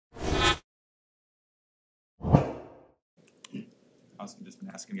I've just been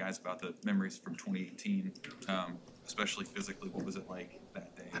asking guys about the memories from 2018, especially physically. What was it like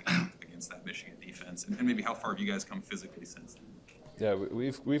that day against that Michigan defense, and maybe how far have you guys come physically since then? Yeah,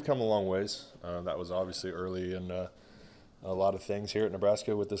 we've come a long ways. That was obviously early in a lot of things here at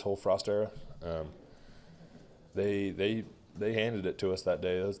Nebraska with this whole Frost era. They handed it to us that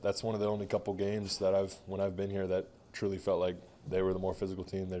day. That's one of the only couple games that when I've been here that truly felt like they were the more physical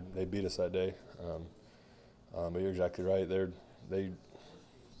team. They beat us that day. But you're exactly right. They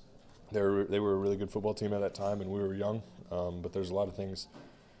were a really good football team at that time, and we were young. But there's a lot of things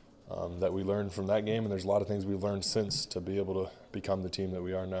that we learned from that game, and there's a lot of things we've learned since to be able to become the team that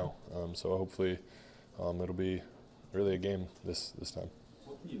we are now. So hopefully it'll be really a game this time.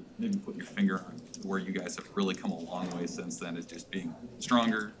 What can you maybe put your finger on where you guys have really come a long way since then? Is just being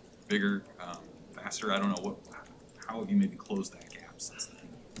stronger, bigger, faster? I don't know. How have you maybe closed that gap since then?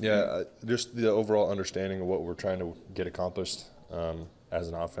 Yeah, just the overall understanding of what we're trying to get accomplished as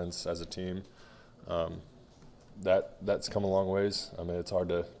an offense, as a team. That's come a long ways. I mean, it's hard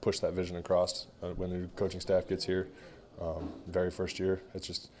to push that vision across when the coaching staff gets here. Very first year, it's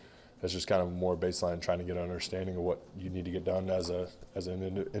just kind of more baseline, trying to get an understanding of what you need to get done as an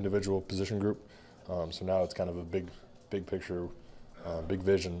individual position group. So now it's kind of a big picture, big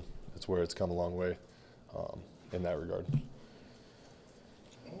vision. It's where it's come a long way in that regard.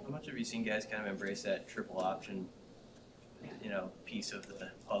 How much have you seen guys kind of embrace that triple option, piece of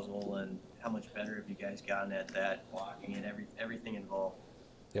the puzzle, and how much better have you guys gotten at that, blocking and everything involved?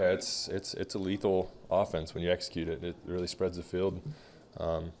 Yeah, it's a lethal offense when you execute it. It really spreads the field.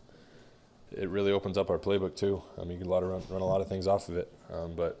 It really opens up our playbook too. I mean, you can run a lot of things off of it,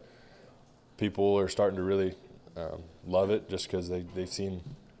 but people are starting to really love it just because they've seen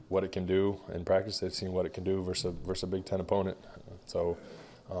what it can do in practice. They've seen what it can do versus a Big Ten opponent. So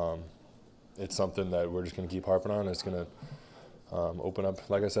it's something that we're just going to keep harping on. It's going to open up,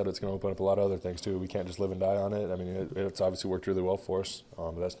 like I said, it's going to open up a lot of other things too. We can't just live and die on it. I mean, it's obviously worked really well for us,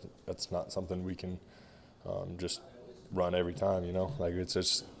 but that's not something we can just run every time. Like it's a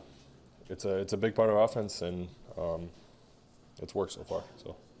big part of our offense, and it's worked so far.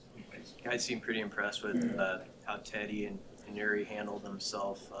 So guys seem pretty impressed with how Teddy and Yuri handled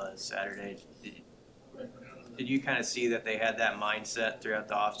themselves Saturday. Did you kind of see that they had that mindset throughout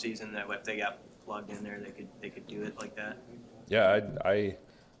the offseason that if they got plugged in there, they could do it like that? Yeah, I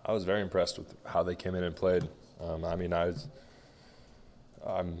was very impressed with how they came in and played. I'm gonna be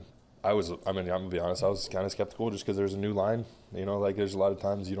honest, I was kind of skeptical just because there's a new line. Like there's a lot of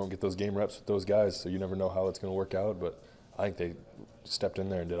times you don't get those game reps with those guys, so you never know how it's going to work out. But I think they stepped in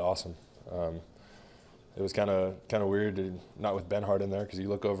there and did awesome. It was kind of weird, not with Benhart in there, because you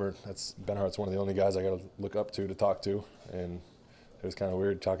look over, Benhart's one of the only guys I got to look up to talk to, and it was kind of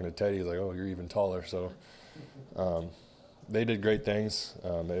weird talking to Teddy. He's like, "Oh, you're even taller." So they did great things.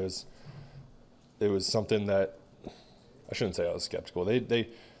 It was something that I shouldn't say I was skeptical.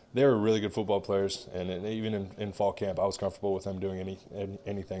 They were really good football players, and even in fall camp, I was comfortable with them doing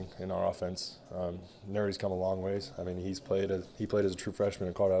anything in our offense. Nerdy's come a long ways. I mean, he played as a true freshman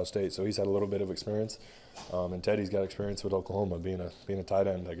at Colorado State, so he's had a little bit of experience. And Teddy's got experience with Oklahoma, being a tight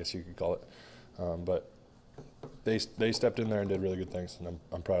end, I guess you could call it. But they stepped in there and did really good things, and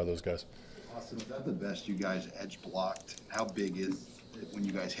I'm proud of those guys. Austin, is that the best you guys edge blocked? How big is it when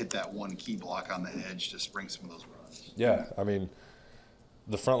you guys hit that one key block on the edge to spring some of those runs? Yeah, I mean,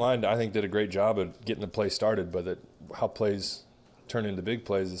 the front line, I think, did a great job of getting the play started, but how plays turn into big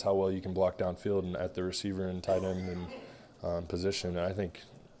plays is how well you can block downfield and at the receiver and tight end and position. And I think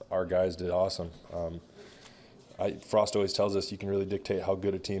our guys did awesome. Frost always tells us you can really dictate how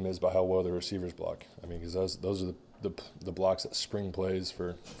good a team is by how well the receivers block. I mean, because those are the blocks that spring plays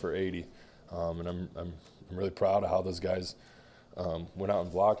for 80. And I'm really proud of how those guys went out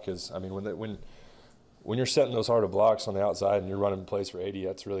and blocked, because I mean when you're setting those harder blocks on the outside and you're running plays for 80,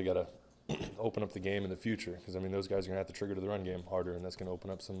 that's really got to open up the game in the future, because I mean those guys are going to have to trigger to the run game harder, and that's going to open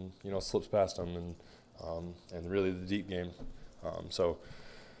up some slips past them and really the deep game. So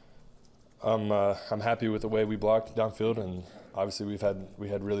I'm happy with the way we blocked downfield, and obviously we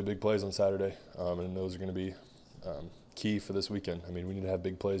had really big plays on Saturday, and those are going to be key for this weekend. I mean, we need to have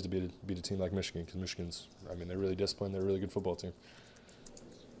big plays to beat a team like Michigan, because Michigan's, I mean, they're really disciplined. They're a really good football team.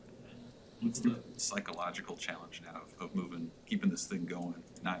 What's the psychological challenge now of moving, keeping this thing going,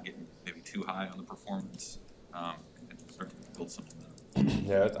 not getting maybe too high on the performance, and starting to build something up?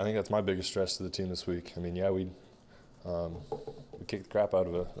 Yeah, I think that's my biggest stress to the team this week. I mean, yeah, we kicked the crap out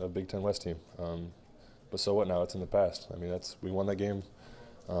of a Big Ten West team, but so what now? It's in the past. I mean, we won that game.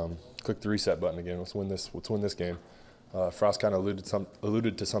 Click the reset button again. Let's win this game. Frost kind of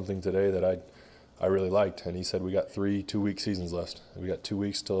alluded to something today that I really liked. And he said we got 3 2-week seasons left. We got 2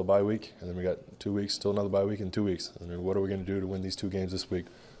 weeks till a bye week, and then we got 2 weeks till another bye week and 2 weeks. And then what are we going to do to win these 2 games this week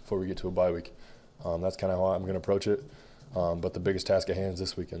before we get to a bye week? That's kind of how I'm going to approach it. But the biggest task at hand is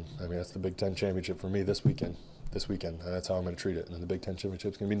this weekend. I mean, that's the Big Ten championship for me this weekend. And that's how I'm going to treat it. And then the Big Ten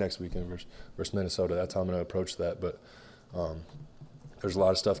championship is going to be next weekend versus Minnesota. That's how I'm going to approach that. But there's a lot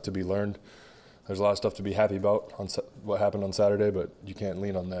of stuff to be learned. There's a lot of stuff to be happy about on what happened on Saturday, but you can't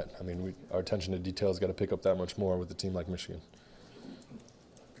lean on that. I mean, our attention to detail has got to pick up that much more with a team like Michigan.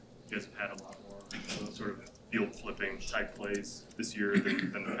 You guys have had a lot more sort of field flipping type plays this year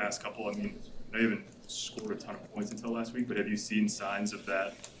than the past couple. I mean, I know you haven't scored a ton of points until last week, but have you seen signs of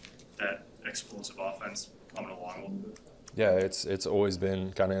that explosive offense coming along a little bit? Yeah, it's always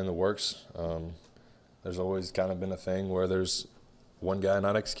been kind of in the works. There's always kind of been a thing where there's one guy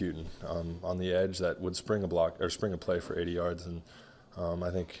not executing on the edge that would spring a block or spring a play for 80 yards. And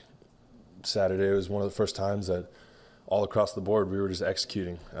I think Saturday was one of the first times that all across the board we were just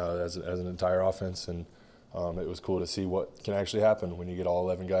executing as an entire offense. And it was cool to see what can actually happen when you get all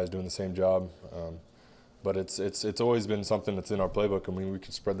 11 guys doing the same job. But it's always been something that's in our playbook. I mean, we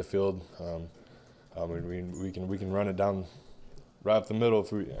can spread the field. I mean, we can run it down right up the middle.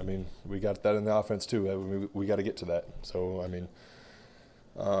 We got that in the offense too. We got to get to that. So I mean,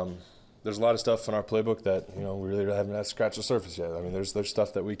 there's a lot of stuff in our playbook that we really haven't scratched the surface yet. I mean, there's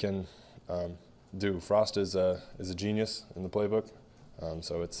stuff that we can do. Frost is a genius in the playbook.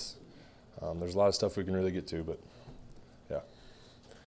 So there's a lot of stuff we can really get to, but